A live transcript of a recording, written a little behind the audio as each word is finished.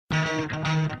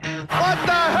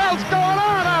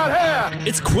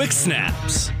It's Quick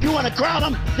Snaps. You want to crown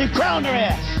them? Then crown their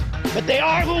ass. But they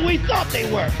are who we thought they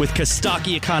were. With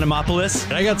Kostaki Economopoulos.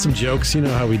 I got some jokes, you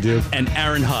know how we do. And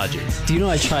Aaron Hodges. Do you know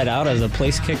I tried out as a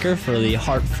place kicker for the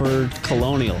Hartford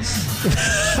Colonials?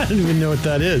 I don't even know what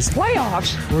that is.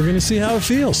 Playoffs? We're going to see how it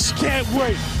feels. Can't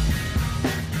wait.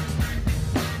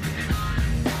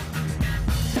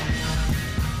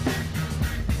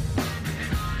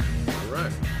 All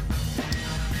right.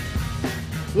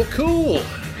 Well, cool.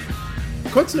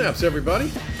 Quick Snaps, everybody.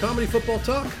 Comedy Football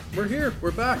Talk. We're here.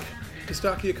 We're back.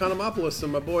 Kostaki Economopoulos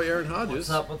and my boy Aaron Hodges.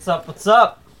 What's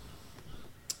up?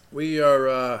 We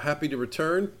are happy to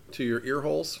return to your ear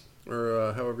holes,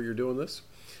 or however you're doing this.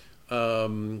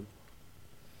 Those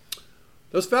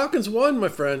Falcons won, my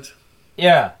friend.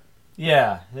 Yeah.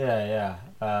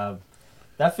 That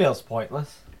feels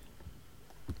pointless.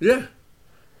 Yeah.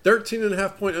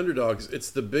 13.5 point underdogs. It's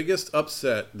the biggest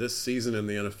upset this season in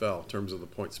the NFL in terms of the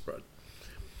point spread.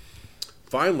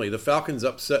 Finally, the Falcons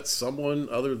upset someone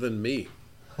other than me.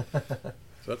 So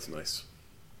that's nice.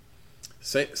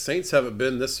 Saints haven't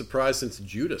been this surprised since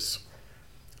Judas.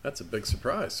 That's a big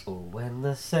surprise. When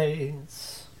the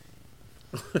Saints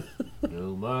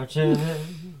go marching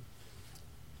in.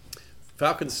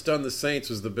 Falcons stunned the Saints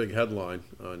was the big headline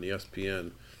on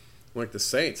ESPN. Like the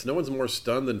Saints, no one's more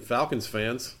stunned than Falcons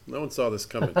fans. No one saw this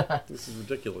coming. This is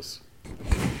ridiculous.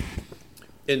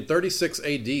 In 36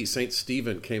 AD, St.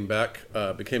 Stephen came back,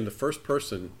 became the first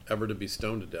person ever to be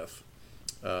stoned to death.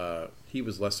 He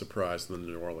was less surprised than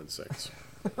the New Orleans Saints.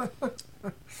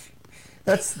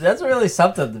 That's really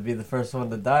something to be the first one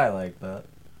to die like that.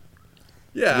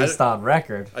 Yeah, at least on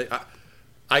record.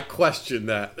 I question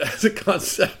that as a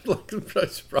concept. Like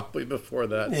probably before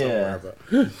that somewhere. But.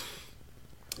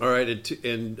 All right,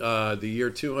 in the year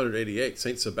 288,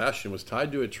 St. Sebastian was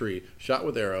tied to a tree, shot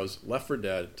with arrows, left for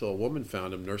dead, until a woman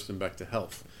found him, nursed him back to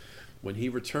health. When he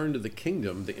returned to the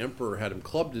kingdom, the emperor had him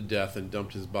clubbed to death and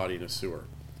dumped his body in a sewer.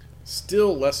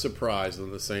 Still less surprised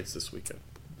than the Saints this weekend.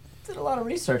 Did a lot of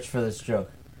research for this joke.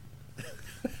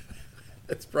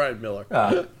 It's Brian Miller.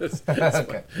 Oh.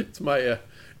 Okay. It's my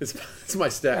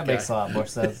stat That guy. makes a lot more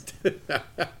sense.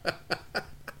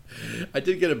 I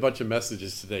did get a bunch of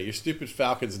messages today. Your stupid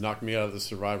Falcons knocked me out of the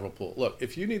survival pool. Look,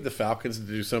 if you need the Falcons to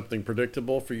do something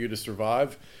predictable for you to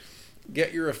survive,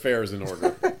 get your affairs in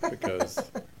order because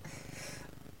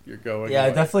you're going. Yeah, I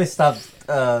definitely stopped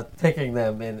picking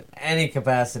them in any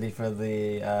capacity for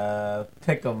the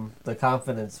pick'em, the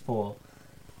confidence pool.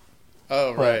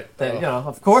 Oh, But right. then, you know,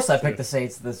 of course I picked the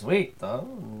Saints this week, though.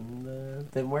 And,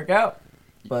 didn't work out.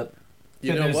 But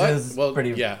You good know news what? is Well,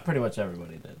 pretty yeah. much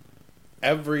everybody did.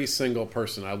 Every single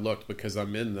person I looked because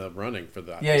I'm in the running for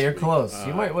that. Yeah, this you're week. close.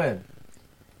 You might win.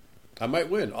 I might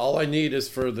win. All I need is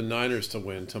for the Niners to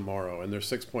win tomorrow, and they're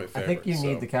 6-point favorites. I think you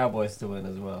need the Cowboys to win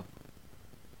as well.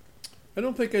 I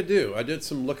don't think I do. I did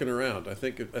some looking around. I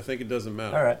think it doesn't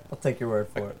matter. All right, I'll take your word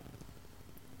for it.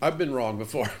 I've been wrong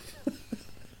before.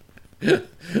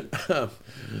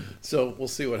 So we'll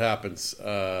see what happens.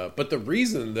 But the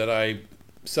reason that I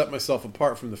set myself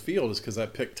apart from the field is because I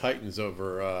picked Titans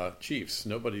over Chiefs.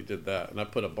 Nobody did that. And I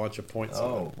put a bunch of points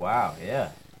on Oh, it. wow, yeah.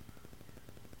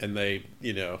 And they,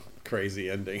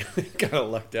 crazy ending. Kind of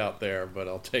lucked out there, but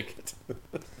I'll take it.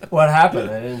 What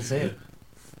happened? I didn't see it.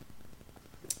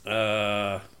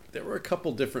 There were a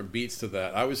couple different beats to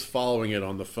that. I was following it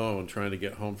on the phone, trying to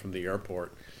get home from the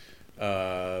airport.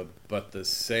 But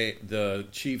the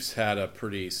Chiefs had a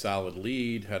pretty solid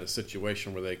lead, had a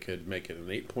situation where they could make it an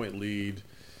 8-point lead.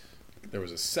 There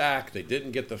was a sack. They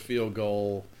didn't get the field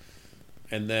goal.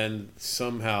 And then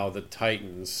somehow the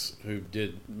Titans, who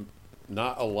did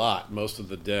not a lot most of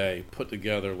the day, put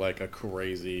together like a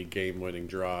crazy game-winning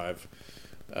drive.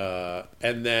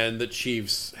 And then the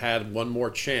Chiefs had one more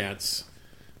chance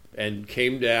and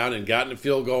came down and got in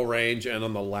field goal range. And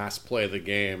on the last play of the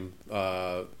game,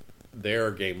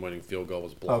 their game-winning field goal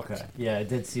was blocked. Okay, yeah, I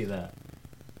did see that.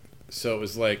 So it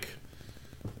was like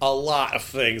a lot of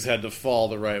things had to fall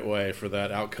the right way for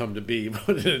that outcome to be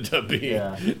what it ended up being.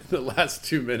 Yeah. The last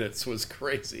 2 minutes was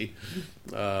crazy,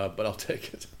 but I'll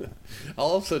take it. I'll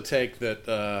also take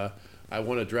that I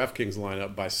won a DraftKings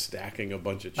lineup by stacking a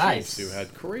bunch of Chiefs Nice. who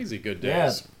had crazy good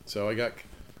days. Yeah. So I got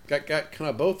kind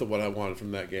of both of what I wanted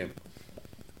from that game.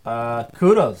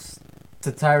 Kudos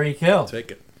to Tyreek Hill. I'll take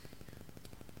it.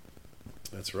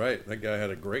 That's right. That guy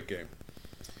had a great game.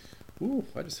 Ooh,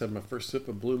 I just had my first sip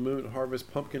of Blue Moon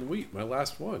Harvest Pumpkin Wheat. My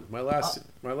last one. My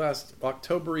last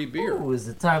October-y beer. Ooh, is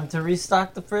it time to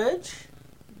restock the fridge?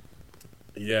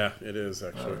 Yeah, it is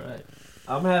actually. All right.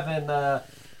 I'm having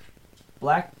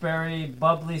blackberry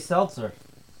bubbly seltzer.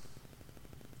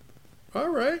 All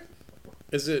right.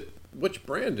 Is it? Which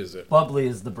brand is it? Bubbly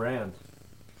is the brand.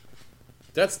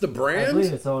 That's the I brand?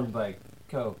 believe it's owned by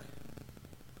Coke.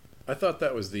 I thought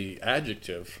that was the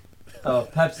adjective. Oh,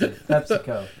 Pepsi.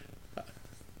 PepsiCo.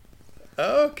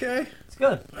 Okay. It's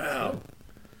good. Wow.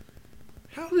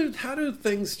 How do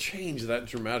things change that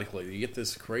dramatically? You get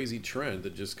this crazy trend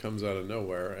that just comes out of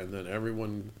nowhere, and then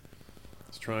everyone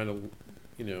is trying to,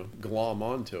 glom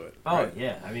onto it. Oh, right?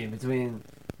 yeah. I mean, between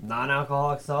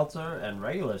non-alcoholic seltzer and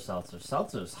regular seltzer.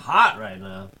 Seltzer's hot right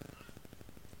now.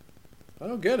 I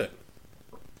don't get it.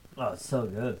 Oh, it's so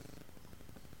good.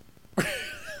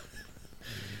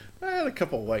 I had a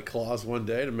couple White Claws one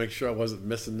day to make sure I wasn't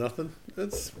missing nothing.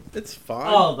 It's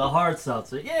fine. Oh, the hard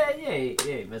seltzer. Yeah, you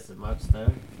ain't missing much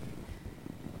there.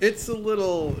 It's a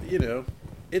little,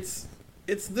 it's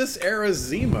this era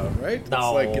Zima, right?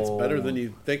 No. It's like it's better than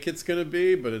you think it's going to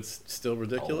be, but it's still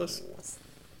ridiculous. Oh,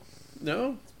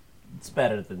 No? it's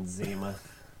better than Zima.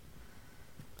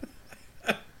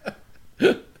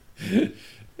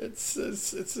 It's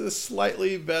a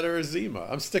slightly better Zima.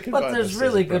 I'm sticking by But this there's as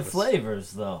really a good premise.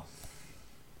 flavors, though.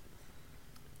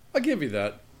 I'll give you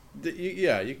that.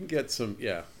 You can get some,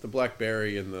 the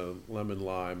blackberry and the lemon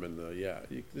lime and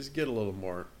you just get a little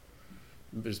more.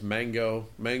 There's mango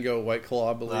White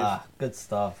Claw, I believe. Ah, good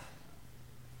stuff.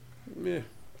 Yeah,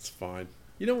 it's fine.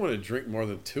 You don't want to drink more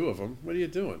than 2 of them. What are you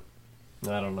doing?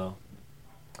 I don't know.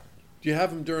 Do you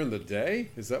have them during the day?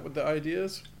 Is that what the idea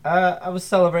is? I was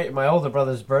celebrating my older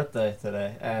brother's birthday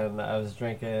today, and I was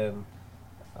drinking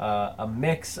a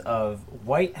mix of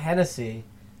white Hennessy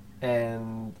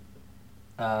and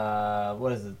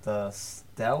what is it?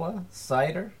 Stella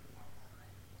cider.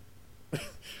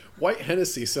 White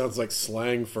Hennessy sounds like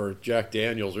slang for Jack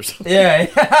Daniels or something. Yeah,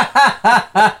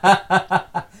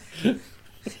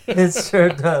 it sure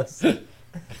does.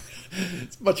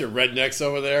 It's a bunch of rednecks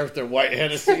over there with their White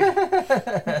Hennessy.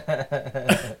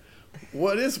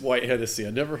 What is White Hennessy? I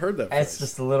never heard that phrase. It's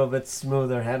just a little bit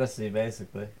smoother Hennessy,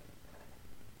 basically.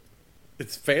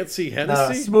 It's fancy No,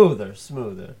 Hennessy? smoother.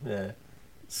 Yeah,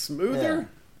 Smoother?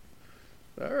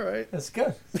 All right. it's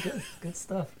good. It's good. Good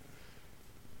stuff.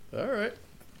 All right.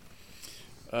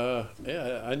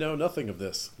 I know nothing of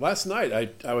this. Last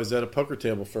night, I was at a poker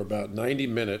table for about 90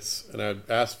 minutes, and I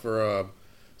asked for I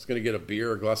was going to get a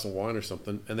beer or a glass of wine or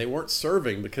something, and they weren't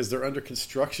serving because they're under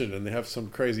construction, and they have some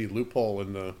crazy loophole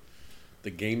in the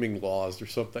gaming laws or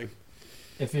something.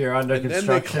 If you're under And then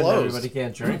they construction, closed. everybody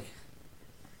can't drink.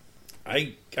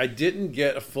 I didn't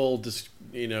get a full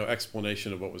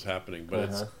explanation of what was happening, but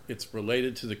Uh-huh. it's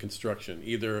related to the construction.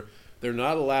 Either they're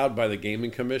not allowed by the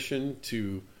gaming commission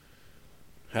to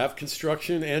have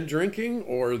construction and drinking,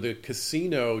 or the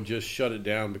casino just shut it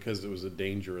down because it was a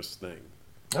dangerous thing.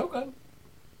 Okay.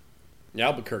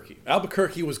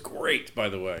 Albuquerque was great, by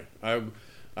the way.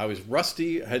 I was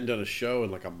rusty. I hadn't done a show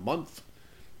in like a month,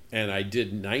 and I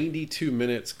did 92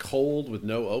 minutes cold with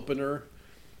no opener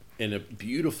in a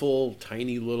beautiful,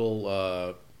 tiny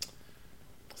little.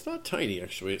 It's not tiny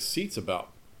actually. It seats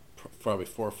about probably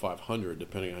 400 or 500,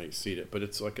 depending on how you seat it. But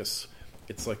it's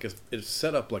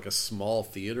set up like a small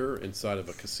theater inside of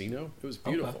a casino. It was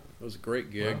beautiful. Okay. It was a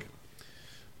great gig. Wow.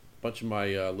 A bunch of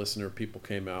my listener people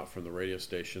came out from the radio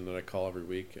station that I call every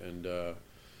week, and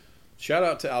shout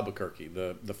out to Albuquerque.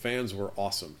 The fans were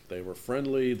awesome. They were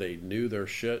friendly. They knew their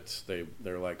shit.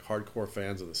 They're like hardcore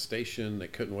fans of the station. They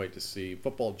couldn't wait to see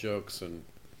football jokes, and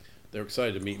they were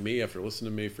excited to meet me after listening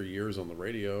to me for years on the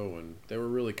radio, and they were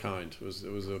really kind. It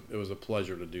was a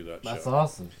pleasure to do that That's show.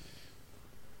 awesome.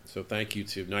 So thank you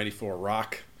to 94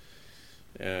 Rock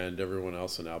and everyone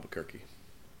else in Albuquerque.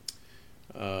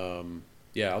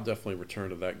 Yeah, I'll definitely return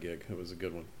to that gig. It was a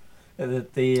good one. And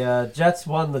the Jets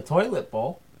won the toilet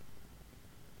bowl.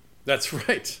 That's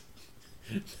right.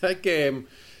 That game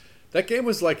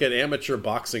was like an amateur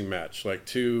boxing match. Like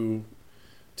two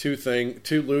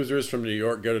losers from New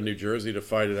York go to New Jersey to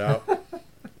fight it out.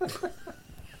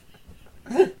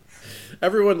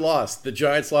 Everyone lost. The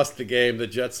Giants lost the game. The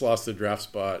Jets lost the draft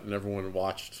spot, and everyone who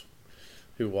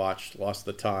watched lost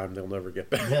the time. They'll never get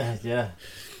back. Yeah.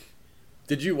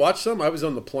 Did you watch some? I was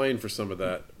on the plane for some of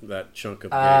that chunk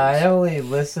of games. I only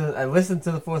listened. I listened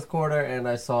to the fourth quarter, and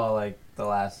I saw like the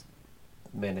last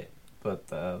minute. But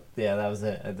yeah, that was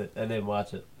it. I didn't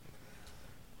watch it.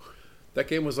 That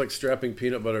game was like strapping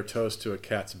peanut butter toast to a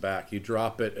cat's back. You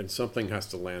drop it, and something has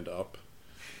to land up.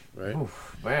 Right?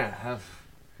 Oof, man,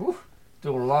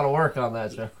 doing a lot of work on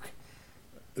that joke.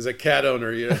 As a cat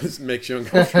owner, it makes you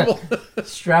uncomfortable.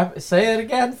 Say it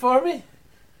again for me.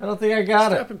 I don't think I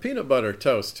got Strapping peanut butter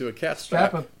toast to a cat's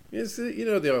Strap back. Is you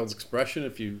know the old expression: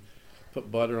 if you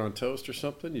put butter on toast or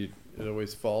something, it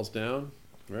always falls down,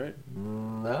 right?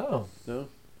 No. No,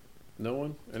 No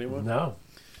one? Anyone? No.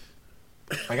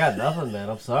 I got nothing, man.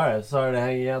 I'm sorry. I'm sorry to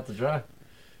hang you out to dry.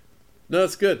 No,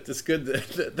 it's good. It's good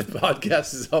that the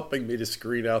podcast is helping me to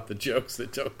screen out the jokes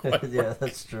that don't quite Yeah, work.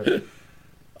 that's true.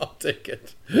 I'll take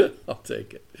it. I'll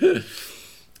take it.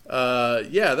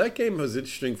 Yeah, that game was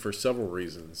interesting for several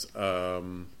reasons.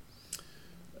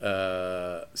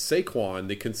 Saquon,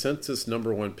 the consensus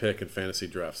number one pick in fantasy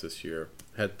drafts this year,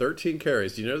 had 13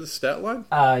 carries. Do you know the stat line?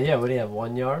 Yeah, what do you have,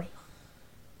 1 yard?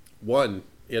 One.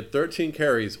 He had 13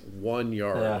 carries, 1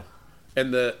 yard. Yeah.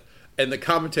 And the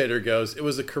commentator goes, it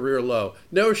was a career low.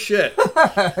 No shit.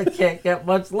 I can't get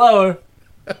much lower.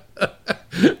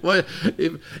 Well,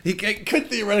 he could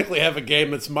theoretically have a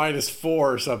game that's -4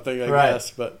 or something, I Right.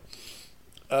 guess. But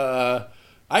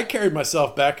I carried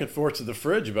myself back and forth to the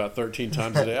fridge about 13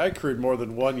 times a day. I accrued more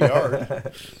than 1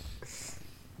 yard.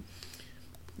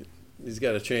 He's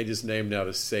got to change his name now to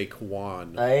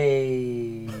Saquon.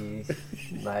 Hey,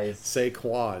 nice.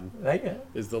 Saquon Okay.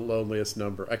 is the loneliest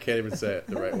number. I can't even say it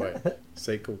the right way.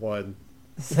 Saquon.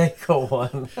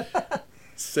 Saquon.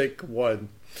 Saquon.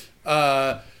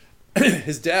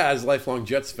 His dad's a lifelong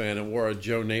Jets fan and wore a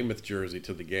Joe Namath jersey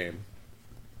to the game.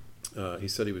 He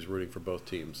said he was rooting for both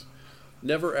teams.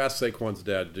 Never ask Saquon's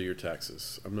dad to do your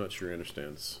taxes. I'm not sure he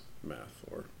understands math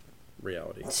or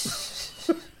reality.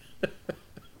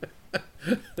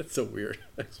 That's a weird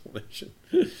explanation.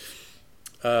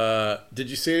 Did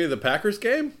you see any of the Packers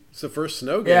game? It's the first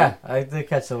snow game. Yeah, I did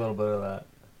catch a little bit of that.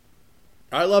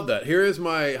 I love that. Here is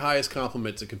my highest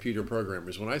compliment to computer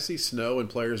programmers. When I see snow and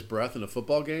players' breath in a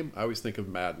football game, I always think of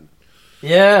Madden.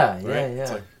 Yeah, Right? yeah.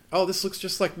 It's like, oh, this looks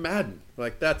just like Madden.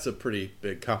 Like, that's a pretty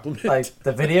big compliment. Like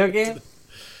the video game?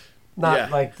 Not Yeah.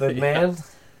 like the Yeah. man?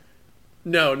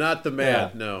 No, not the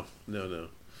man. Yeah.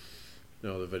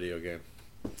 No, the video game.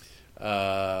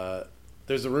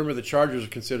 There's a rumor the Chargers are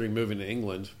considering moving to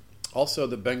England. Also,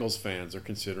 the Bengals fans are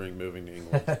considering moving to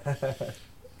England.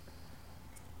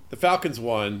 The Falcons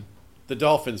won. The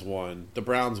Dolphins won. The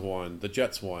Browns won. The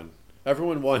Jets won.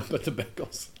 Everyone won but the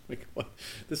Bengals. Like, what?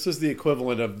 This was the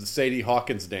equivalent of the Sadie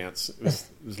Hawkins dance. It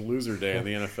was loser day in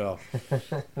the NFL.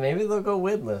 Maybe they'll go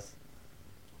winless.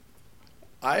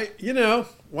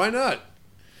 Why not?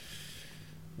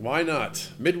 Why not?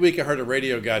 Midweek, I heard a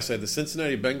radio guy say the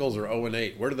Cincinnati Bengals are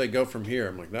 0-8. Where do they go from here?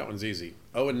 I'm like, that one's easy.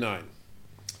 0-9.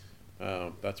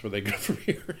 That's where they go from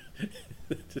here.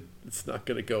 It's not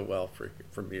going to go well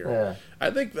from here. Yeah.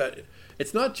 I think that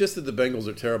it's not just that the Bengals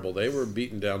are terrible. They were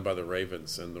beaten down by the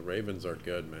Ravens, and the Ravens are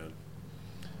good, man.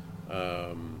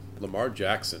 Lamar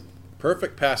Jackson,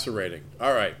 perfect passer rating.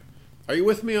 All right. Are you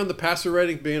with me on the passer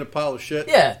rating being a pile of shit?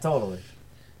 Yeah, totally.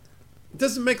 It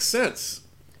doesn't make sense.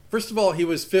 First of all, he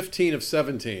was 15 of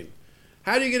 17.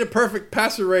 How do you get a perfect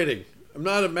passer rating? I'm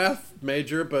not a math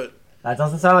major, but That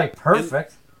doesn't sound like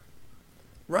perfect.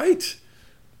 right.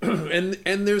 and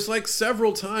there's like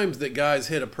several times that guys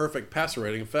hit a perfect passer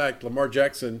rating. In fact, Lamar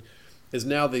Jackson is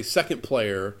now the second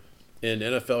player in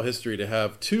NFL history to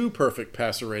have 2 perfect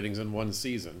passer ratings in one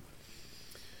season.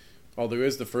 Although he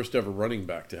is the first ever running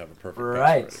back to have a perfect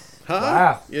Right. passer rating. Huh?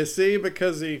 Wow. You see,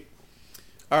 because he...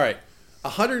 All right.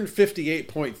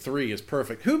 158.3 is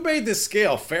perfect. Who made this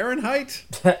scale? Fahrenheit?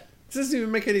 This doesn't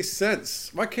even make any sense.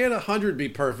 Why can't 100 be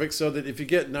perfect so that if you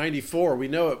get 94, we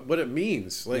know what it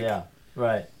means? Like, Yeah,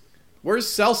 right.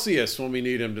 where's Celsius when we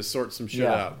need him to sort some shit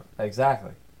Yeah, out?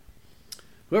 exactly.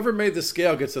 Whoever made the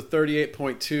scale gets a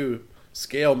 38.2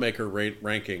 scale maker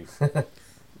rating.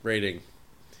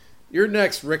 You're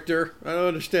next, Richter. I don't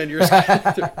understand your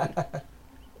scale.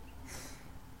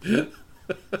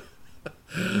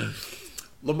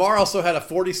 Lamar also had a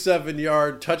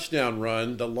 47-yard touchdown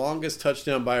run, the longest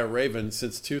touchdown by a Raven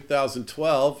since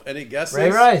 2012. Any guesses? Ray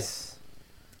Rice.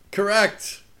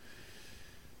 Correct.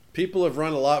 People have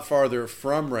run a lot farther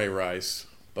from Ray Rice,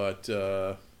 but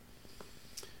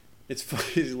it's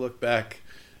funny to look back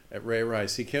at Ray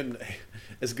Rice. He couldn't,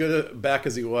 as good a back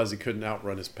as he was, he couldn't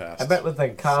outrun his past. I met with a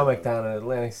comic down in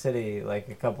Atlantic City like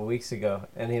a couple weeks ago,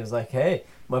 and he was like, hey,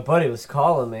 my buddy was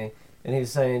calling me, and he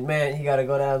was saying, man, you got to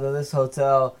go down to this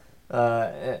hotel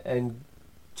and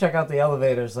check out the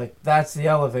elevators. Like, that's the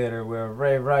elevator where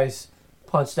Ray Rice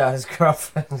punched out his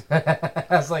girlfriend. I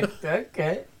was like,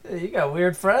 okay, you got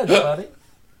weird friends, buddy.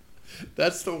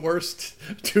 That's the worst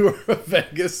tour of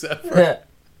Vegas ever.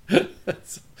 Yeah,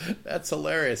 That's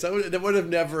hilarious. That would have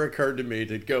never occurred to me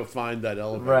to go find that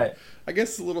elevator. right. I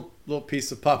guess a little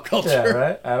piece of pop culture. Yeah,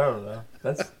 right? I don't know.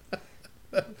 That's...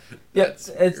 Yeah, That's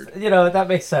it's weird. that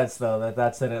makes sense though.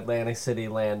 That's an Atlantic City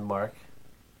landmark.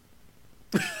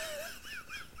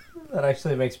 That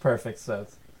actually makes perfect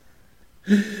sense.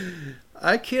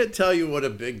 I can't tell you what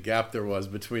a big gap there was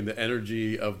between the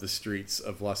energy of the streets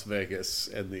of Las Vegas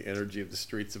and the energy of the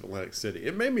streets of Atlantic City.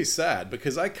 It made me sad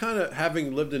because I kind of,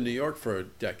 having lived in New York for a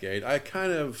decade, I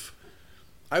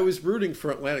was rooting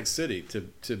for Atlantic City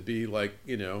to be like,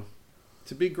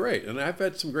 to be great. And I've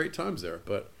had some great times there,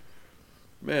 but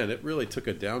man, it really took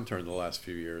a downturn the last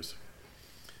few years.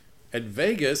 And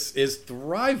Vegas is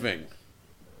thriving.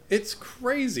 It's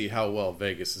crazy how well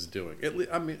Vegas is doing. I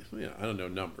don't know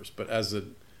numbers, but as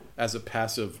a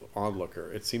passive onlooker,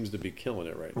 it seems to be killing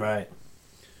it right now. Right.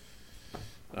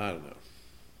 I don't know.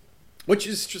 Which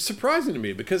is surprising to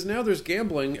me because now there's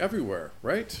gambling everywhere,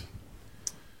 right?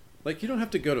 Like, you don't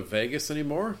have to go to Vegas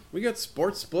anymore. We got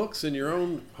sports books in your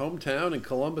own hometown in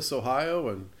Columbus, Ohio,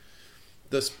 and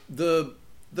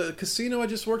the casino I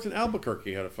just worked in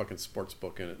Albuquerque had a fucking sports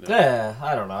book in it now. Yeah,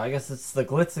 I don't know. I guess it's the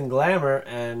glitz and glamour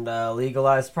and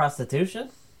legalized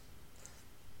prostitution.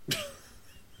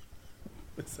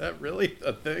 Is that really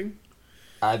a thing?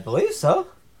 I believe so.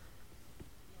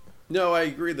 No, I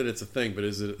agree that it's a thing, but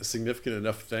is it a significant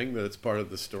enough thing that it's part of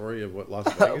the story of what Las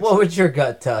Vegas What would your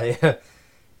gut tell you?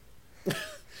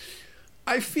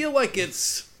 I feel like it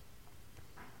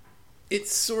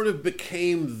sort of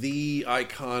became the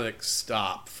iconic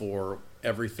stop for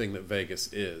everything that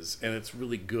Vegas is, and it's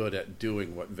really good at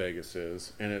doing what Vegas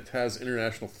is, and it has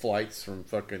international flights from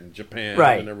fucking Japan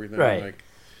and everything. Right. Like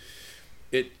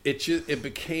it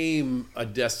became a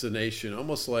destination,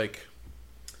 almost like,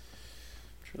 I'm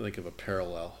trying to think of a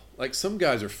parallel. Like, some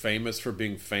guys are famous for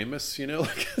being famous,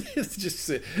 like it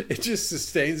just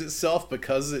sustains itself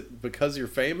because you're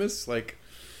famous. Like,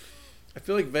 I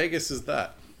feel like Vegas is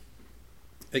that.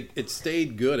 It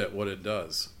stayed good at what it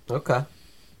does. Okay.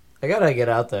 I gotta get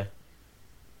out there.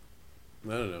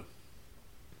 I don't know.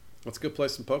 Let's go play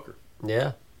some poker.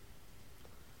 Yeah.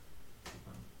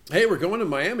 Hey, we're going to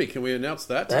Miami. Can we announce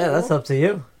that? Yeah, that's up to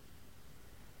you.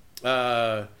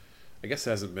 I guess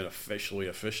it hasn't been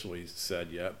officially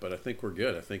said yet, but I think we're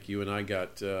good. I think you and I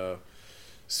got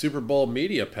Super Bowl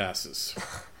media passes.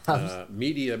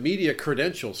 Media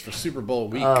credentials for Super Bowl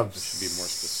week. I'm This should be more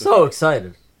specific. so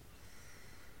excited.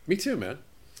 Me too, man.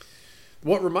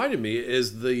 What reminded me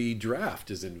is the draft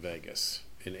is in Vegas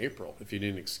in April, if you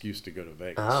need an excuse to go to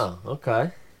Vegas. Oh, okay.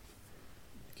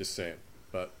 Just saying.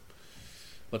 But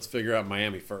let's figure out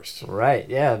Miami first. Right,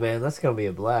 yeah, man, that's gonna be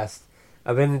a blast.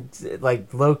 I've been,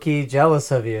 like, low-key jealous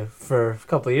of you for a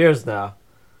couple of years now.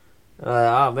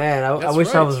 Oh, man, I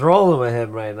wish I was rolling with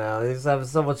him right now. He's having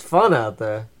so much fun out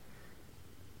there.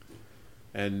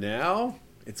 And now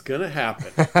it's going to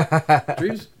happen.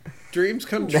 Dreams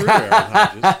come true, Aaron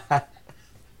Hodges.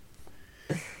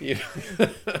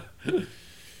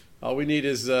 All we need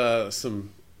is some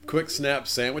quick snap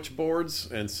sandwich boards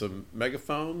and some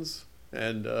megaphones,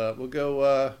 and we'll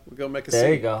go make a scene.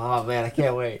 There you go. Oh, man, I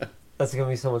can't wait. That's going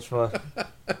to be so much fun.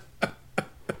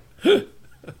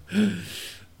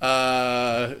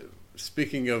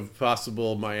 Speaking of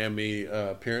possible Miami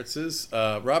appearances,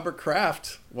 Robert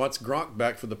Kraft wants Gronk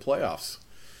back for the playoffs.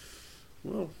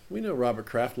 Well, we know Robert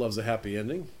Kraft loves a happy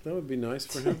ending. That would be nice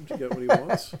for him to get what he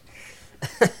wants.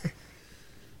 I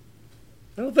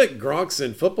don't think Gronk's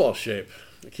in football shape.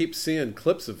 I keep seeing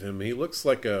clips of him. He looks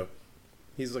like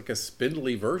he's like a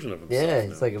spindly version of himself. Yeah,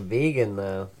 he's like a vegan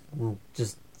now.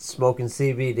 Just smoking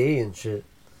CBD and shit.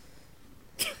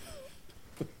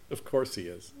 Of course he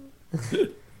is.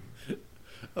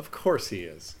 Of course he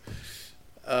is.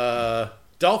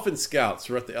 Dolphin scouts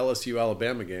were at the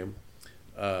LSU-Alabama game.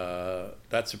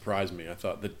 That surprised me. I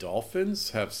thought, the Dolphins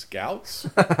have scouts?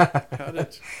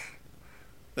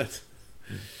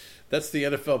 That's the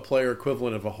NFL player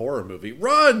equivalent of a horror movie.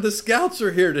 Run! The scouts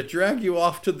are here to drag you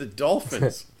off to the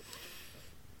Dolphins.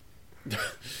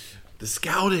 The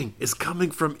scouting is coming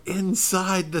from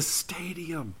inside the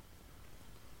stadium.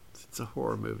 It's a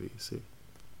horror movie, you see.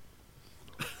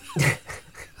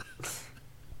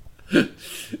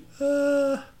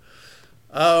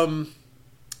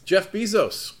 Jeff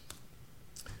Bezos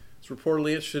is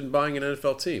reportedly interested in buying an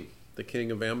NFL team. The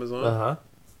king of Amazon. Uh-huh.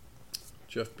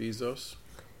 Jeff Bezos.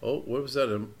 Oh, what was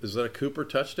that? Is that a Cooper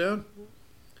touchdown?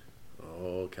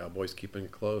 Oh, Cowboys keeping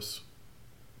it close.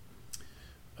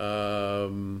 What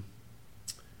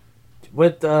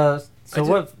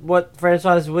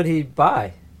franchise would he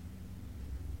buy?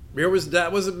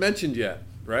 That wasn't mentioned yet,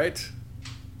 right?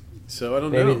 So I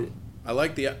don't know. I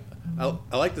like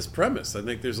this premise. I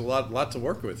think there's a lot to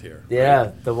work with here. Yeah,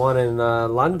 right? the one in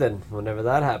London, whenever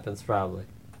that happens, probably.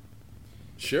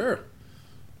 Sure.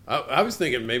 I was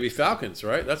thinking maybe Falcons,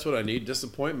 right? That's what I need.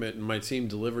 Disappointment, and my team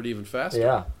delivered even faster.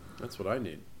 Yeah. That's what I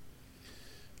need.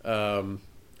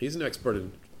 He's an expert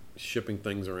in shipping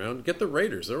things around. Get the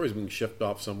Raiders. They're always being shipped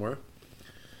off somewhere.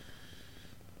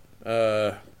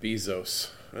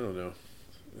 Bezos. I don't know.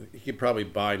 He could probably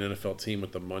buy an NFL team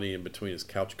with the money in between his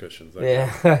couch cushions.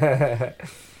 Yeah.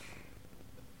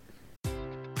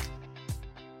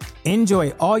 Enjoy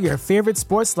all your favorite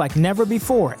sports like never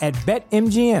before at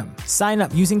BetMGM. Sign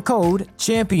up using code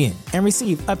CHAMPION and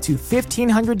receive up to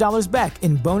 $1,500 back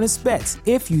in bonus bets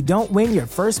if you don't win your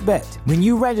first bet. When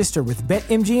you register with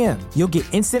BetMGM, you'll get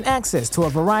instant access to a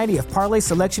variety of parlay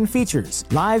selection features,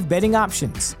 live betting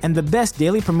options, and the best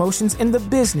daily promotions in the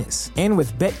business. And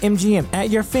with BetMGM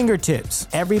at your fingertips,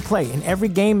 every play and every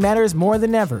game matters more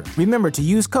than ever. Remember to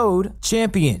use code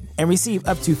CHAMPION and receive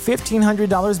up to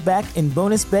 $1,500 back in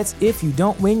bonus bets if you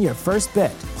don't win your first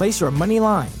bet. Place your money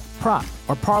line, prop,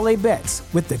 or parlay bets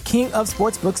with the king of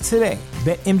sportsbooks today.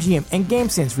 BetMGM and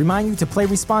GameSense remind you to play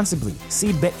responsibly.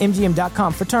 See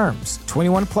BetMGM.com for terms.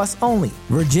 21 plus only.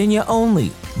 Virginia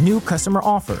only. New customer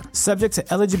offer. Subject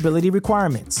to eligibility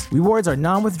requirements. Rewards are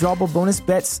non-withdrawable bonus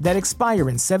bets that expire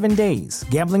in 7 days.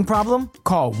 Gambling problem?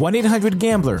 Call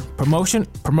 1-800-GAMBLER.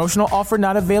 Promotional offer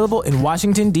not available in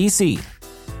Washington, D.C.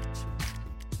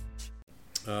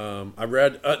 I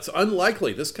read, it's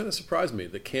unlikely, this kind of surprised me,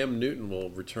 that Cam Newton will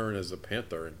return as a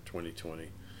Panther in 2020.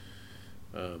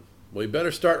 Well, you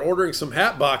better start ordering some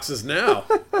hat boxes now.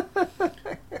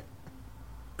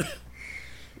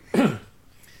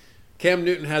 Cam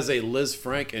Newton has a Liz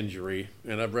Frank injury,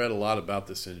 and I've read a lot about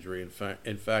this injury.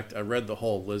 In fact, I read the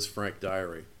whole Liz Frank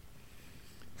diary.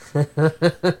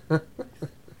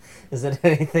 Is it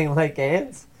anything like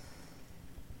Ants?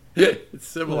 It's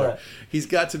similar. What? He's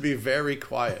got to be very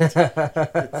quiet.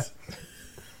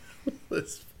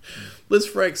 Liz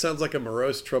Frank sounds like a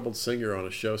morose, troubled singer on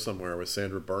a show somewhere with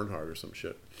Sandra Bernhard or some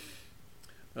shit.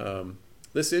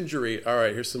 This injury, all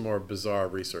right, here's some more bizarre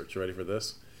research. You ready for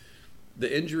this?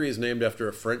 The injury is named after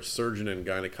a French surgeon and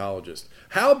gynecologist.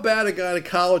 How bad a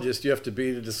gynecologist do you have to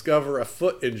be to discover a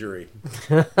foot injury?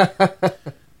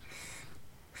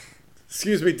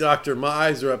 Excuse me, doctor, my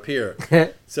eyes are up here.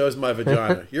 So is my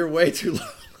vagina. You're way too low.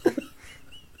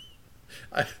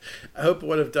 I hope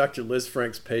one of Dr. Liz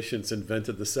Frank's patients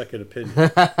invented the second opinion.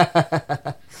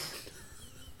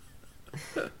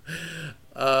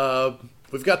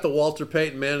 We've got the Walter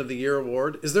Payton Man of the Year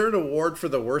award. Is there an award for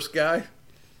the worst guy?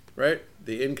 Right?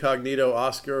 The Incognito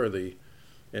Oscar or the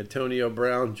Antonio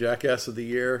Brown Jackass of the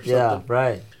Year? Or something? Yeah,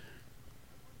 right.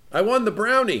 I won the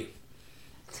brownie.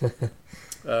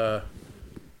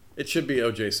 It should be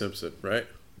O.J. Simpson, right?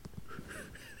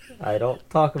 I don't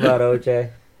talk about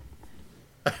O.J.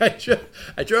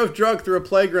 I drove drunk through a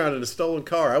playground in a stolen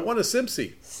car. I won a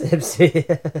Simpsy.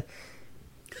 Simpsy.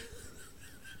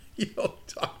 You don't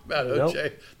talk about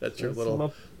O.J.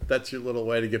 Nope. That's your little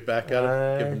way to get back at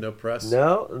him. Give him no press.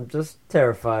 No, I'm just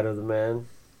terrified of the man.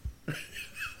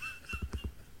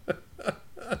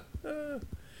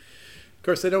 Of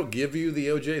course, they don't give you the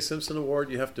O.J. Simpson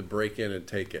Award. You have to break in and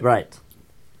take it. Right.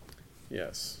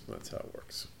 Yes, that's how it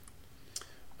works.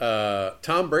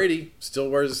 Tom Brady still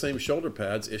wears the same shoulder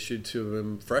pads issued to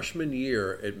him freshman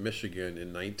year at Michigan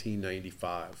in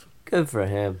 1995. Good for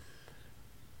him.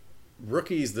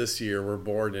 Rookies this year were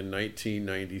born in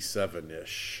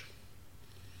 1997-ish.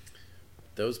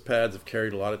 Those pads have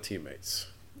carried a lot of teammates.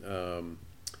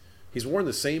 He's worn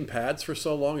the same pads for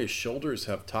so long, his shoulders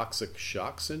have toxic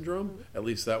shock syndrome. At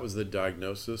least that was the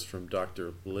diagnosis from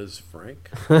Dr. Liz Frank.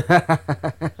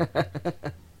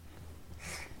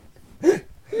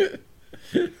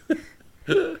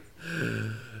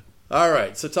 All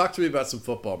right, so talk to me about some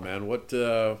football, man. What'd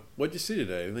you see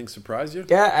today? Anything surprise you?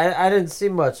 Yeah, I didn't see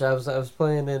much. I was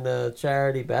playing in a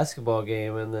charity basketball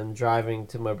game and then driving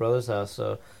to my brother's house,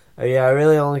 so... yeah, I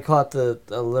really only caught a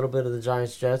little bit of the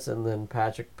Giants-Jets and then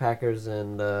Packers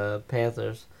and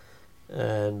Panthers,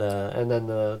 and then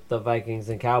the Vikings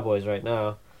and Cowboys right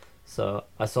now. So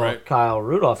I saw Kyle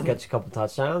Rudolph catch a couple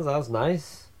touchdowns. That was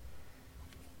nice.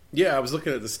 Yeah, I was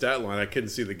looking at the stat line. I couldn't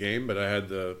see the game, but I had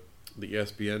the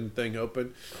ESPN thing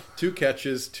open. 2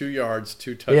 catches, 2 yards,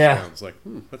 2 touchdowns. Yeah. Like,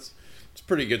 that's a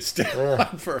pretty good stat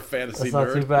line for a fantasy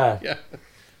nerd. That's not too bad. Yeah.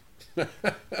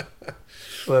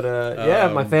 But, yeah,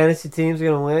 my fantasy team's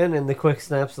going to win in the Quick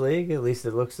Snaps League. At least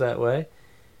it looks that way.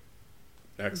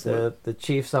 Excellent. The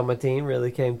Chiefs on my team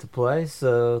really came to play,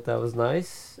 so that was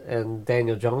nice. And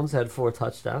Daniel Jones had 4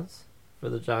 touchdowns for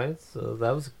the Giants, so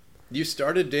that was... You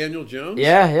started Daniel Jones?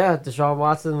 Yeah. Deshaun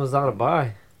Watson was on a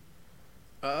bye.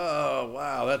 Oh,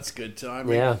 wow, that's good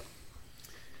timing. Yeah.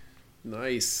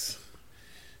 Nice.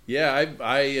 Yeah,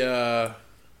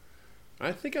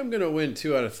 I think I'm going to win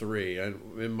 2 out of 3.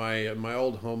 In my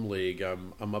old home league,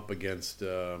 I'm up against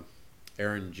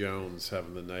Aaron Jones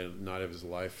having the night of his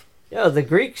life. Yo, the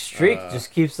Greek streak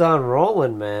just keeps on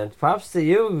rolling, man. Props to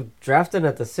you, drafting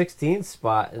at the 16th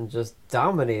spot and just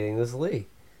dominating this league.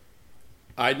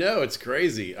 I know, it's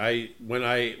crazy. When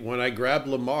I grabbed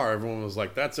Lamar, everyone was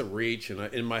like, "That's a reach," and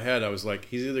in my head, I was like,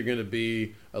 "He's either going to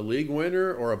be a league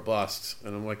winner or a bust."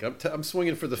 And I'm like, "I'm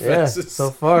swinging for the fences." So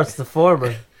far it's the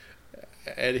former.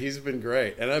 And he's been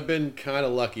great, and I've been kind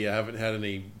of lucky. I haven't had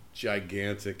any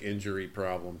gigantic injury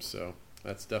problems, so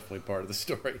that's definitely part of the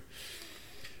story.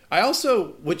 I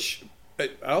also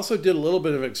did a little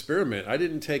bit of an experiment. I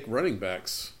didn't take running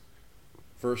backs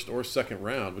first or second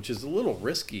round, which is a little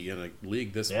risky in a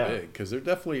league this big, because there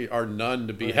definitely are none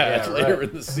to be had later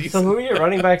in the season. So who are your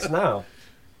running backs now?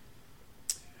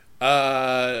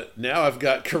 Now I've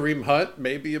got Kareem Hunt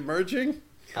maybe emerging.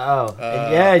 Oh,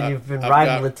 and you've been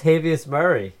riding Latavius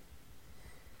Murray.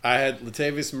 I had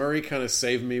Latavius Murray kind of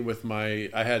saved me with I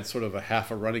had sort of a half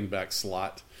a running back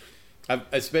slot.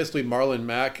 It's basically Marlon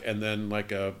Mack and then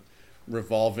like a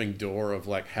revolving door of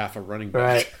like half a running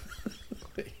back.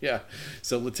 Right. Yeah.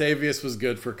 So Latavius was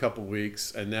good for a couple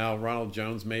weeks, and now Ronald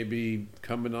Jones may be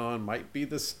coming on, might be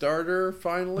the starter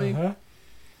finally.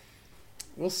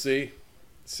 We'll see.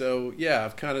 So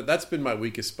yeah, that's been my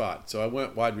weakest spot. So I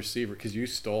went wide receiver because you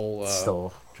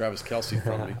stole Travis Kelce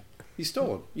from me. You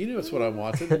stole him. You knew it's what I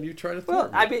wanted, and you tried to throw Well,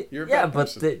 I mean,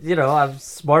 I'm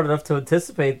smart enough to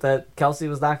anticipate that Kelce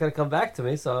was not going to come back to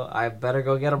me, so I better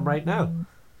go get him right now.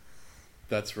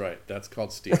 That's right. That's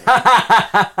called stealing.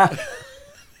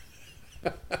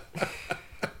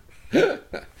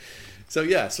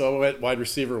 So I went wide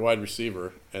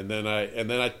receiver, and then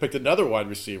I picked another wide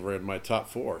receiver in my top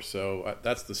four. So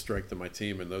that's the strength of my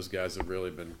team, and those guys have really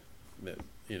been,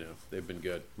 they've been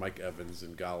good. Mike Evans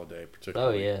and Galladay,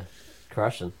 particularly. Oh yeah,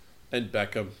 crushing. And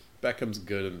Beckham. Beckham's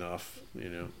good enough.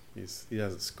 He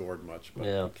hasn't scored much, but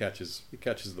he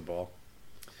catches the ball.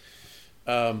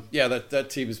 That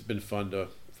team has been fun to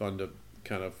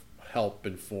kind of help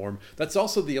and form. That's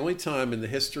also the only time in the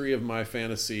history of my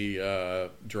fantasy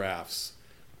drafts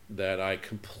that I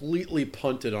completely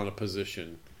punted on a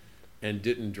position and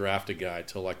didn't draft a guy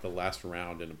till like the last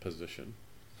round in a position.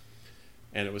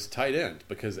 And it was tight end,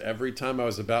 because every time I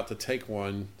was about to take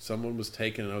one, someone was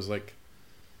taken, and I was like,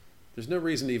 there's no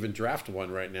reason to even draft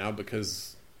one right now,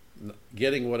 because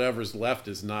getting whatever's left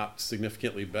is not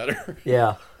significantly better.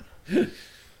 Yeah.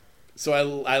 So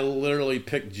I literally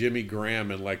picked Jimmy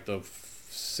Graham in like the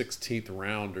 16th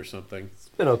round or something. It's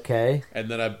been okay.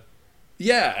 And then I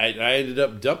ended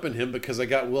up dumping him because I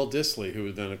got Will Dissly,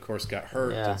 who then of course got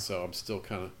hurt. Yeah. And so I'm still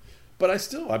kind of, but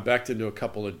I backed into a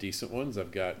couple of decent ones.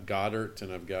 I've got Goddard,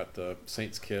 and I've got the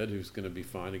Saints kid, who's going to be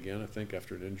fine again, I think,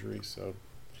 after an injury. So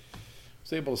I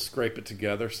was able to scrape it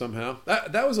together somehow.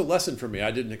 That was a lesson for me. I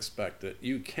didn't expect that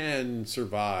you can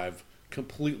survive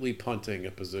completely punting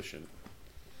a position.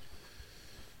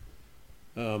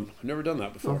 I've never done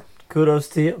that before. Well, kudos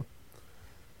to you.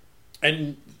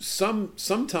 And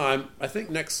sometime, I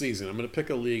think next season, I'm going to pick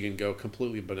a league and go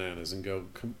completely bananas and go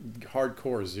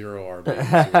hardcore zero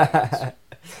RB.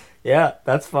 Yeah,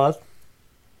 that's fun.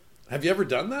 Have you ever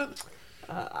done that?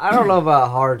 I don't know about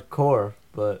hardcore,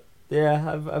 but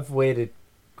yeah, I've waited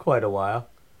quite a while.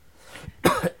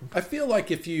 I feel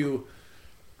like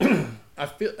I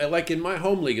feel like in my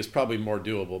home league it's probably more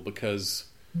doable, because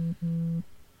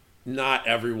not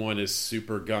everyone is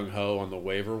super gung-ho on the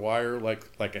waiver wire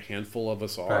like a handful of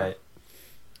us are, right,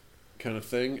 kind of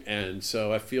thing. And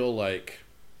so I feel like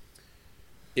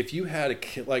if you had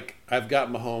like I've got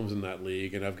Mahomes in that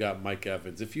league, and I've got Mike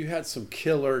Evans. If you had some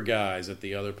killer guys at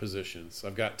the other positions,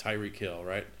 I've got Tyreek Hill,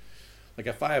 right? Like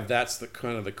if I have that's the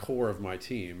kind of the core of my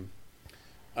team,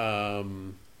 I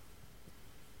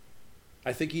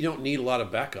think you don't need a lot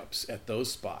of backups at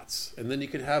those spots. And then you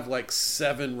could have like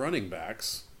 7 running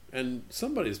backs, and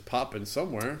somebody's popping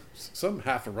somewhere. Some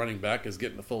half a running back is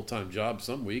getting a full-time job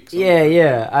some weeks.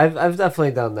 Yeah. I've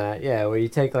definitely done that. Yeah, where you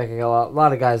take like a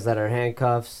lot of guys that are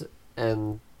handcuffs,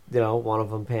 and one of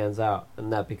them pans out,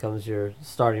 and that becomes your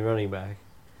starting running back.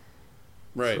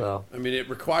 Right. So. I mean, it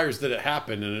requires that it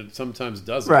happen, and it sometimes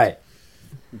doesn't. Right.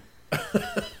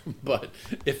 But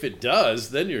if it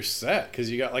does, then you're set,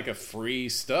 because you got like a free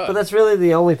stud. But that's really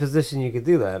the only position you could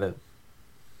do that in.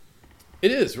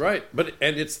 It is, right.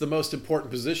 And it's the most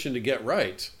important position to get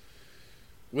right,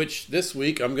 which this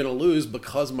week I'm going to lose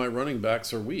because my running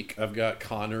backs are weak. I've got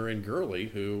Connor and Gurley,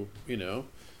 who,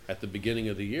 at the beginning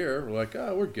of the year were like,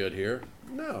 oh, we're good here.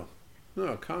 No,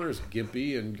 Connor's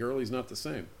gimpy and Gurley's not the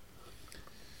same.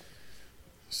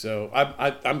 So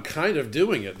I'm kind of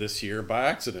doing it this year by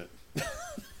accident.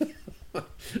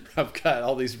 I've got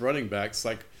all these running backs.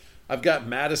 Like I've got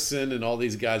Madison and all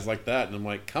these guys like that, and I'm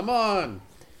like, come on.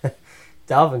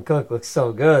 Dalvin Cook looks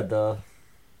so good, though.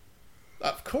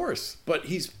 Of course, but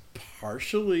he's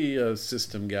partially a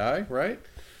system guy, right?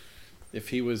 If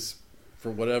he was, for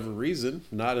whatever reason,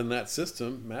 not in that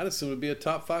system, Madison would be a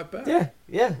top 5 back.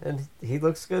 Yeah, and he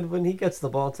looks good when he gets the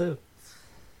ball, too.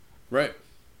 Right.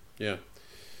 Yeah.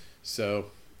 So,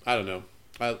 I don't know.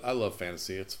 I love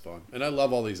fantasy. It's fun. And I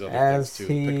love all these other As things,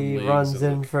 too. he Pick'em leagues runs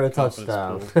and in the for a confidence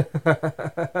touchdown. pool.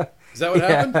 Is that what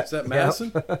happened? Is that Yep.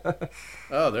 Madison?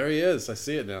 Oh, there he is. I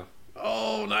see it now.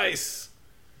 Oh, nice.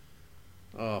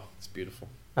 Oh, it's beautiful.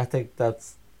 I think that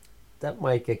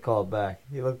might get called back.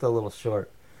 He looked a little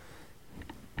short.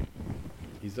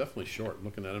 He's definitely short. I'm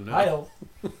looking at him now. I don't.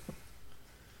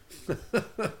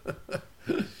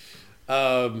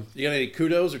 You got any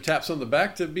kudos or taps on the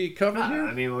back to be covered here?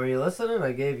 I mean, were you listening?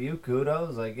 I gave you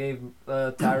kudos. I gave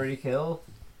Tyreek Hill.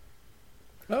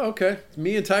 Oh, okay.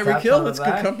 Me and Tyreek Taps Hill. on the That's good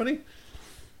back. company.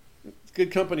 It's good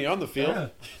company on the field.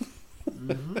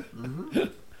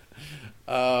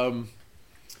 Yeah.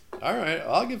 All right.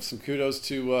 I'll give some kudos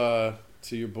to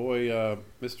your boy,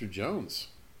 Mr. Jones.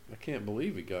 I can't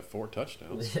believe he got 4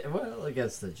 touchdowns. Well,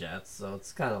 against the Jets, so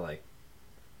it's kind of like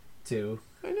 2.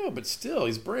 I know, but still,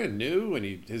 he's brand new, and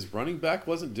his running back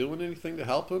wasn't doing anything to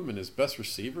help him, and his best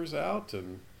receiver's out,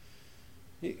 and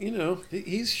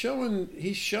he's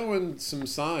showing some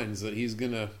signs that he's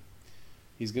gonna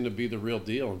be the real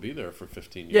deal and be there for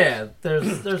 15 years. Yeah,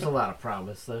 there's a lot of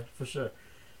promise there for sure.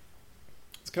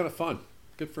 It's kind of fun.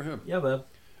 Good for him. Yeah, man.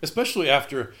 Especially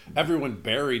after everyone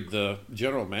buried the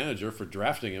general manager for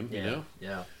drafting him, you know?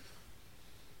 Yeah.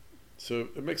 So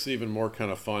it makes it even more kind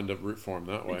of fun to root for him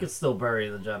that You way. could still bury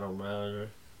the general manager.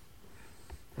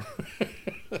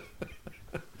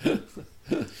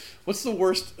 What's the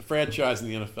worst franchise in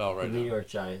the NFL right The New now? York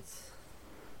Giants.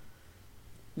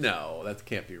 No, that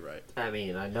can't be right. I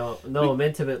mean, I know them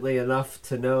intimately enough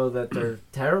to know that they're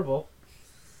terrible.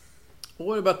 Well,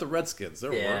 what about the Redskins?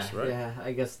 They're worse, right? Yeah,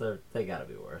 I guess they got to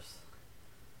be worse.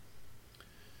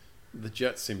 The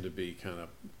Jets seem to be kind of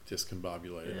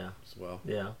discombobulated as well.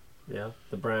 Yeah.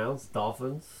 The Browns,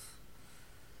 Dolphins.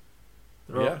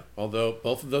 Yeah, although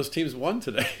both of those teams won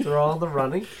today. They're all in the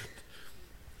running.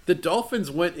 The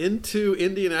Dolphins went into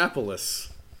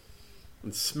Indianapolis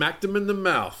and smacked them in the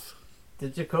mouth.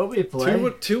 Did Jacoby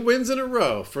play? Two wins in a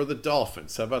row for the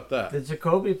Dolphins. How about that? Did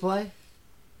Jacoby play?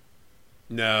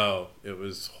 No, it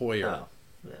was Hoyer, Oh,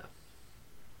 yeah.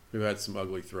 who had some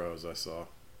ugly throws, I saw.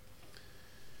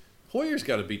 Hoyer's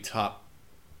got to be top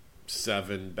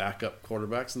 7 backup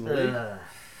quarterbacks in the league.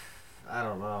 I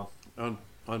don't know.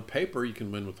 On paper, you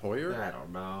can win with Hoyer. I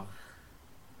don't know.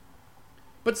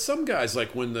 But some guys, like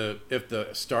if the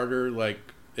starter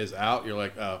is out, you're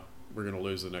like, oh, we're gonna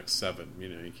lose the next 7.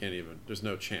 You can't even. There's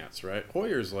no chance, right?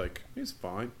 Hoyer's he's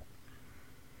fine.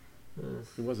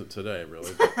 He wasn't today,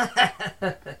 really.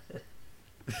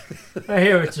 I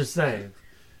hear what you're saying.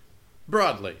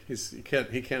 Broadly, he can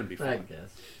be I fine.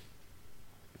 guess.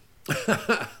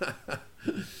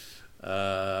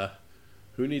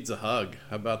 Who needs a hug?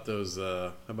 How about those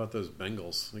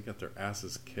Bengals? They got their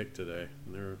asses kicked today,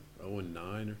 and they're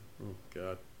 0-9. Oh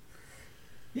God.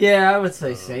 Yeah, I would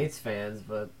say Saints fans,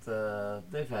 but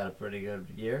they've had a pretty good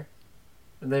year,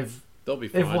 and They'll be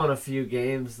fine. they've won a few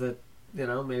games that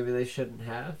maybe they shouldn't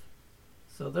have,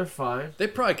 so they're fine. They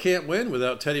probably can't win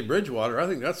without Teddy Bridgewater. I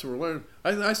think that's what we're learning.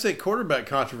 I say quarterback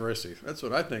controversy. That's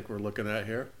what I think we're looking at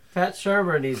here. Pat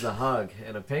Shermer needs a hug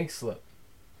and a pink slip.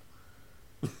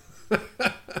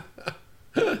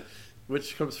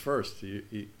 Which comes first? You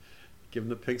give him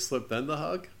the pink slip, then the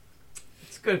hug?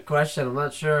 It's a good question. I'm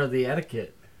not sure of the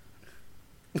etiquette.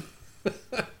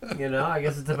 I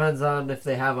guess it depends on if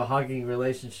they have a hugging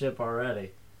relationship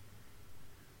already.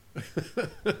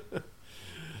 It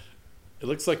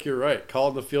looks like you're right.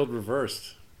 Calling the field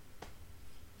reversed.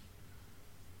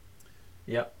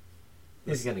 Yep.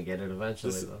 He's going to get it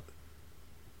eventually, this- though.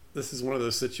 This is one of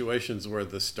those situations where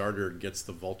the starter gets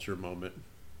the vulture moment,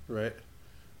 right?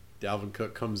 Dalvin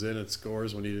Cook comes in and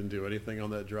scores when he didn't do anything on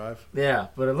that drive. Yeah,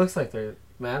 but it looks like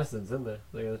Madison's in there.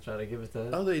 They're going to try to give it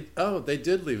to him. They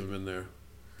did leave him in there.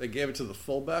 They gave it to the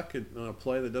fullback on a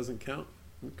play that doesn't count.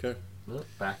 Okay. Well,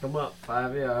 back him up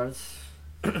 5 yards.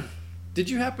 Did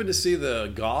you happen to see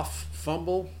the Goff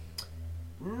fumble?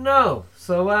 No.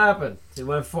 So what happened? He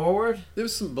went forward? There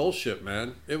was some bullshit,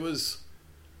 man.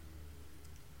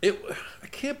 I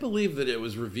can't believe that it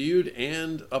was reviewed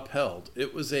and upheld.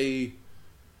 It was a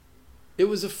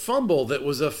fumble that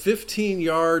was a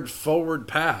 15-yard forward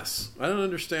pass. I don't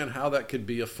understand how that could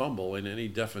be a fumble in any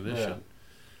definition. Yeah.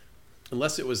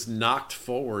 Unless it was knocked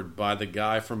forward by the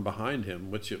guy from behind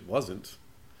him, which it wasn't.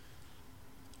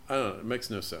 I don't know. It makes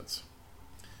no sense.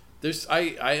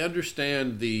 I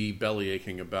understand the belly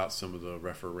aching about some of the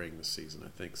refereeing this season. I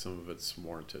think some of it's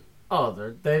warranted. Oh,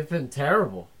 they've been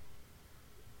terrible.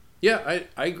 Yeah,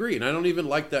 I agree, and I don't even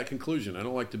like that conclusion. I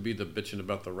don't like to be the bitching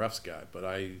about the refs guy, but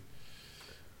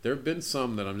there have been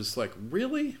some that I'm just like,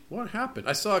 really? What happened?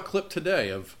 I saw a clip today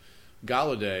of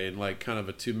Galladay in like kind of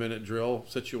a 2-minute drill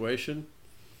situation.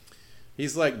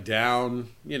 He's like down,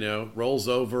 rolls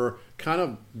over, kind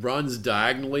of runs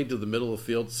diagonally to the middle of the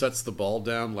field, sets the ball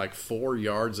down like 4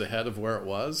 yards ahead of where it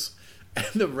was. And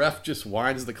the ref just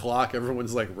winds the clock.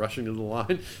 Everyone's like rushing to the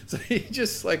line. So he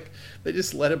just they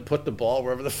just let him put the ball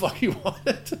wherever the fuck he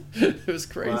wanted. It was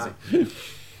crazy.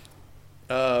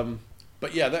 Wow.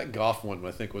 But yeah, that Goff one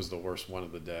I think was the worst one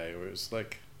of the day. It was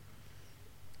like,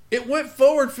 it went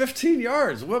forward 15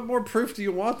 yards. What more proof do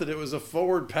you want that it was a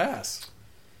forward pass?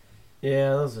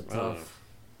 Yeah, those are tough.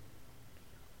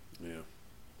 Yeah.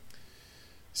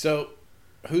 So,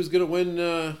 who's gonna win?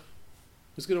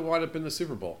 Who's gonna wind up in the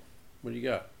Super Bowl? What do you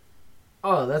got?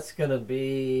 Oh, that's gonna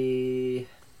be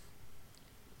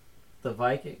the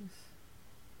Vikings.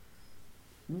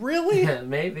 Really?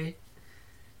 Maybe.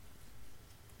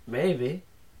 Right.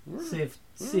 See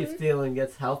if Thielen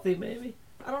gets healthy. Maybe.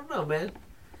 I don't know, man.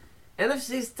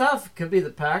 NFC's tough. Could be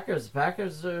the Packers. The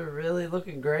Packers are really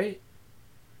looking great.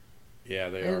 Yeah,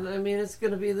 they And are. I mean, it's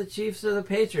going to be the Chiefs or the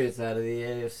Patriots out of the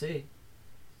AFC.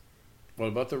 What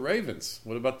about the Ravens?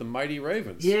 What about the mighty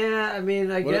Ravens? Yeah, I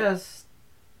mean, I guess.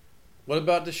 What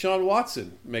about Deshaun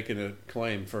Watson making a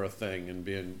claim for a thing and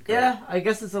being great? Yeah, I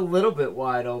guess it's a little bit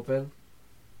wide open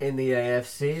in the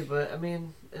AFC, but I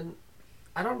mean, and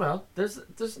I don't know. There's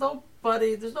no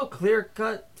clear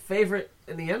cut favorite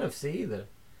in the NFC either.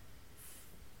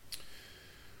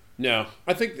 No,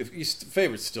 I think the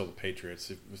favorite's still the Patriots.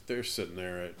 If they're sitting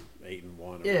there at 8-1, or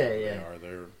whatever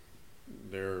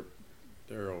they are,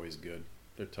 they're always good.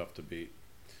 They're tough to beat.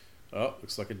 Oh,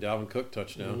 looks like a Dalvin Cook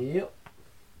touchdown. Yep.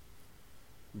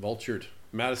 Vultured.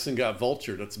 Madison got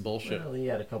vultured. That's bullshit. Well, he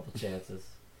had a couple chances.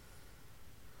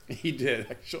 He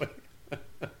did, actually.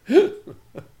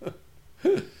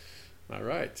 All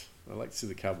right. I'd like to see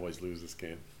the Cowboys lose this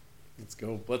game. Let's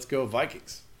go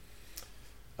Vikings.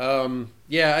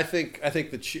 Yeah, I think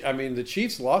the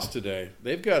Chiefs lost today.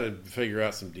 They've got to figure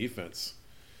out some defense,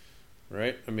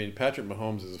 right? I mean, Patrick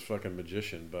Mahomes is a fucking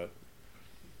magician, but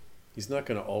he's not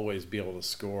going to always be able to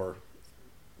score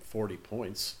 40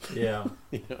 points. Yeah,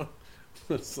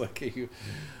 It's like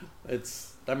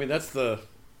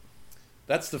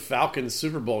that's the Falcons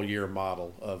Super Bowl year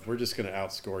model of we're just going to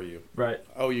outscore you. right.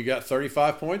 Oh, you got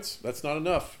 35 points? That's not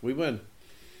enough. We win.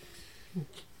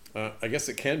 I guess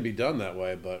it can be done that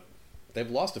way, but they've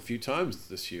lost a few times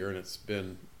this year, and it's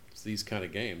these kind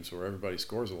of games where everybody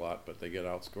scores a lot, but they get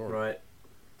outscored. Right.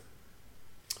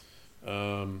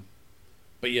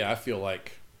 But yeah, I feel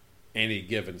like any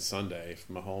given Sunday, if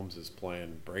Mahomes is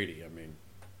playing Brady, I mean,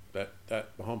 that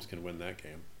Mahomes can win that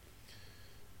game.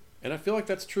 And I feel like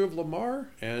that's true of Lamar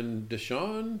and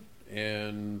Deshaun,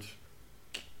 and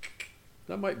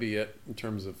that might be it in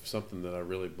terms of something that I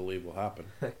really believe will happen.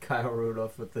 Kyle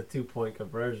Rudolph with the 2-point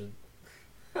conversion.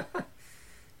 This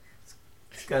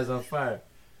guy's on fire.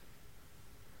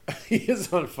 He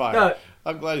is on fire. No,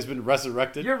 I'm glad he's been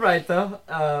resurrected. you're right though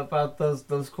about those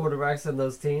quarterbacks and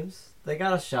those teams. They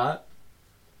got a shot.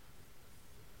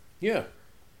 Yeah.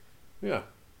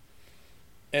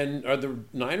 And are the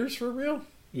Niners for real?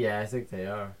 Yeah, I think they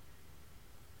are.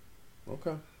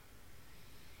 Okay.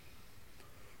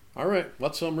 All right.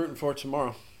 That's what I'm rooting for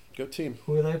tomorrow. Go team.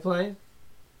 Who are they playing?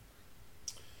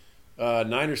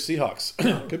 Niners Seahawks.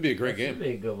 Could be a great game. Should be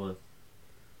a good one.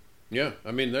 Yeah.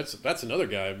 I mean, that's another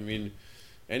guy. I mean,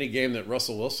 any game that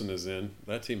Russell Wilson is in,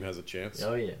 that team has a chance.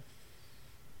 Oh yeah.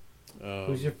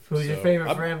 Who's your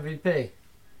favorite for MVP?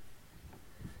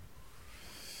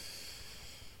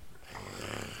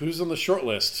 Who's on the short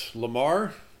list?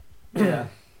 Lamar? Yeah.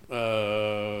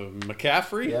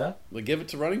 McCaffrey? Yeah. They give it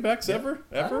to running backs ever?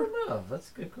 I don't know. That's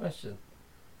a good question.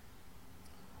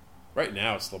 Right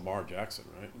now it's Lamar Jackson,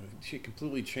 right? She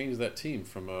completely changed that team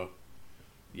from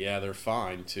they're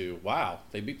fine to, wow,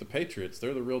 they beat the Patriots.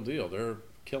 They're the real deal. They're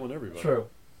killing everybody. True.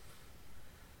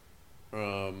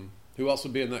 Who else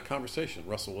would be in that conversation?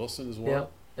 Russell Wilson is one.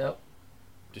 Yep.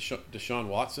 Deshaun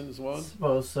Watson is one.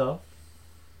 Suppose so.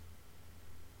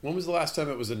 When was the last time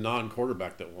it was a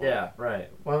non-quarterback that won? Yeah,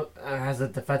 right. Well, has a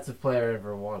defensive player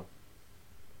ever won?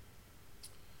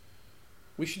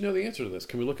 We should know the answer to this.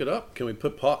 Can we look it up? Can we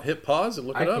hit pause and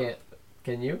look it up? I can't.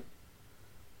 Can you?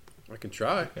 I can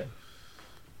try. Okay.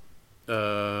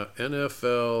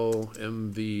 NFL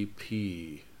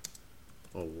MVP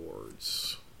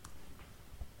awards.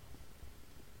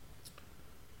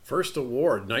 First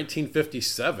award,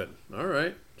 1957. All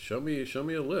right, show me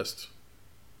a list.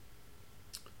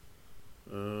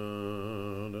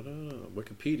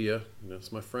 Wikipedia,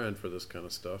 that's my friend for this kind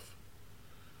of stuff.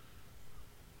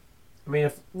 I mean,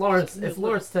 if Lawrence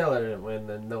Taylor didn't win,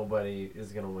 then nobody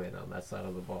is gonna win on that side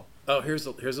of the ball. Oh, here's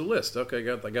a list. Okay,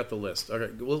 I got the list.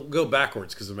 Okay, we'll go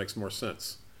backwards because it makes more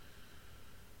sense.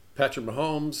 Patrick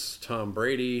Mahomes, Tom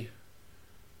Brady,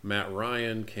 Matt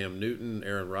Ryan, Cam Newton,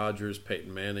 Aaron Rodgers,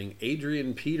 Peyton Manning,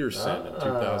 Adrian Peterson in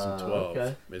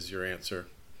 2012 is your answer.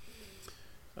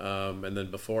 And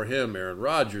then before him, Aaron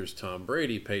Rodgers, Tom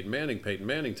Brady, Peyton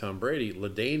Manning, Tom Brady,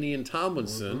 LaDainian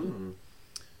Tomlinson,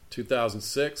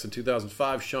 2006 and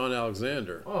 2005, Sean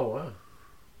Alexander. Oh, wow.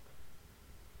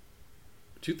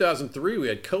 2003, we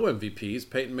had co-MVPs,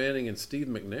 Peyton Manning and Steve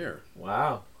McNair.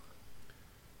 Wow.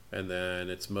 And then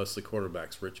it's mostly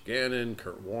quarterbacks, Rich Gannon,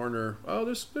 Kurt Warner. Oh,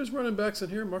 there's running backs in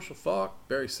here, Marshall Faulk,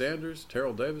 Barry Sanders,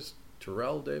 Terrell Davis.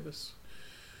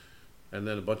 And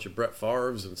then a bunch of Brett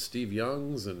Favres and Steve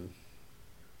Youngs. And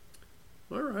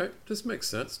all right, this makes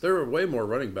sense. There were way more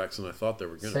running backs than I thought there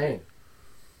were going to be.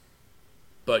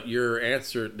 But the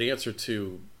answer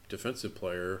to defensive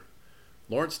player,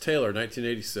 Lawrence Taylor,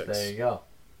 1986. There you go.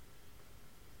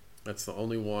 That's the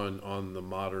only one on the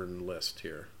modern list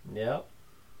here. Yep.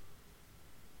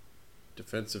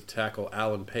 Defensive tackle,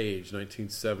 Alan Page,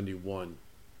 1971.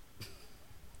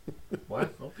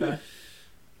 What? Okay.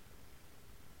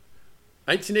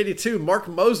 1982, Mark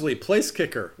Mosley, place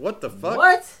kicker. What the fuck?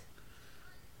 What?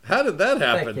 How did that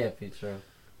happen? That can't be true.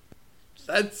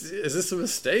 Is this a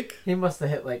mistake? He must have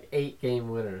hit like 8 game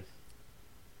winners.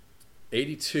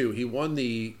 82. He won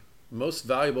the Most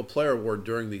Valuable Player Award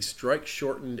during the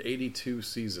strike-shortened 82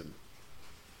 season.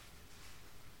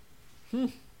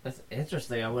 That's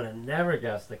interesting. I would have never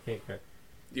guessed the kicker.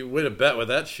 You would have bet with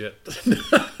that shit.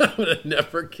 I would have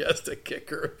never guessed a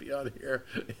kicker would be on here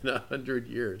in 100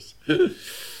 years.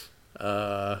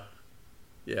 Yeah,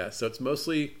 so it's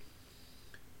mostly...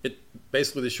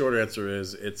 Basically, the short answer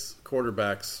is it's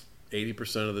quarterbacks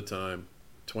 80% of the time,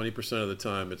 20% of the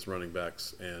time it's running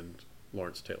backs, and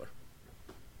Lawrence Taylor.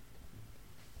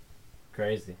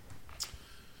 Crazy.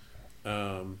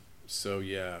 So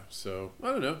yeah. So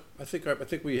I don't know. I think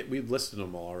we've listed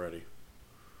them all already.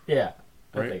 Yeah,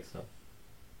 right? I think so.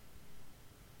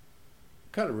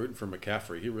 Kind of rooting for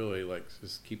McCaffrey. He really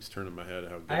just keeps turning my head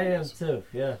how good I he am is. too.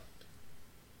 Yeah.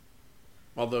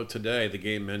 Although today the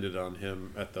game ended on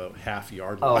him at the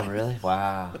half-yard line. Oh, really?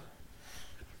 Wow.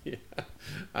 Yeah.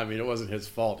 I mean, it wasn't his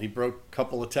fault. He broke a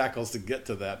couple of tackles to get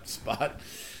to that spot.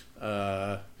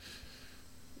 And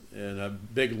a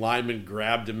big lineman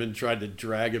grabbed him and tried to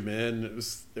drag him in.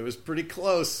 It was pretty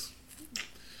close.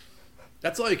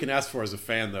 That's all you can ask for as a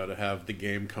fan, though, to have the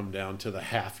game come down to the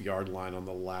half-yard line on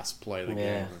the last play of the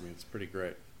game. I mean, it's pretty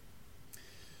great.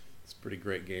 It's a pretty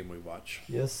great game we watch.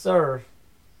 Yes, sir.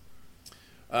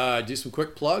 Do some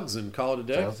quick plugs and call it a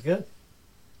day. Sounds good.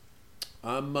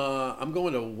 I'm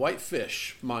going to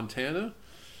Whitefish, Montana,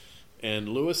 and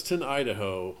Lewiston,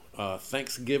 Idaho,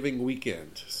 Thanksgiving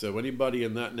weekend. So anybody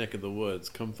in that neck of the woods,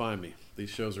 come find me. These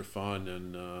shows are fun,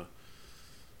 and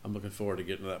I'm looking forward to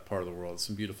getting to that part of the world. It's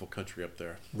some beautiful country up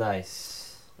there.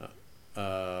 Nice.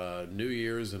 New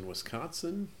Year's in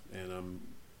Wisconsin, and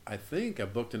I think I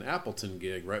booked an Appleton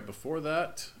gig right before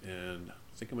that, and I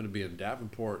think I'm going to be in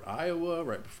Davenport, Iowa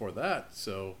right before that.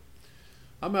 So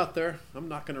I'm out there. I'm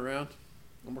knocking around.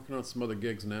 I'm working on some other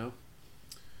gigs now.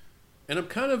 And I'm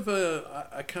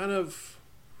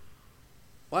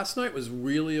last night was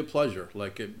really a pleasure.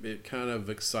 Like it kind of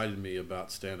excited me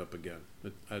about stand-up again.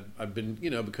 I've been,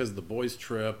 because of the boys'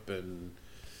 trip, and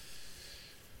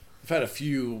I've had a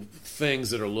few things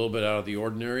that are a little bit out of the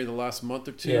ordinary the last month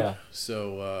or two. Yeah.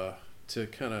 So to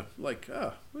kind of I'm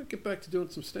gonna get back to doing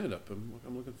some stand-up. I'm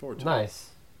looking forward to it.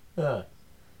 Nice.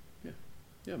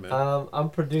 Yeah, man. I'm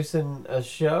producing a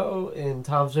show in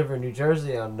Toms River, New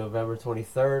Jersey on November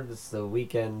 23rd. It's the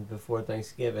weekend before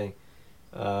Thanksgiving.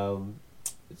 So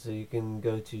you can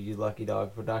go to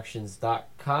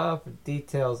YouLuckyDogProductions.com for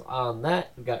details on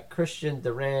that. We've got Christian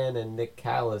Duran and Nick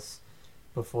Callis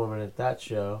performing at that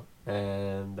show.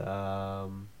 And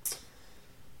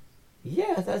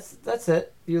yeah, that's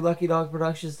it.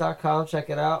 YouLuckyDogProductions.com. Check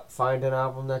it out. Find an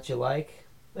album that you like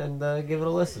and give it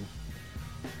a listen.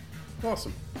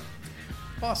 Awesome.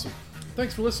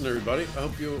 Thanks for listening, everybody. I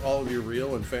hope all of your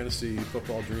real and fantasy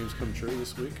football dreams come true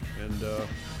this week. And we'll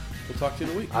talk to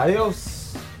you in a week. Adios.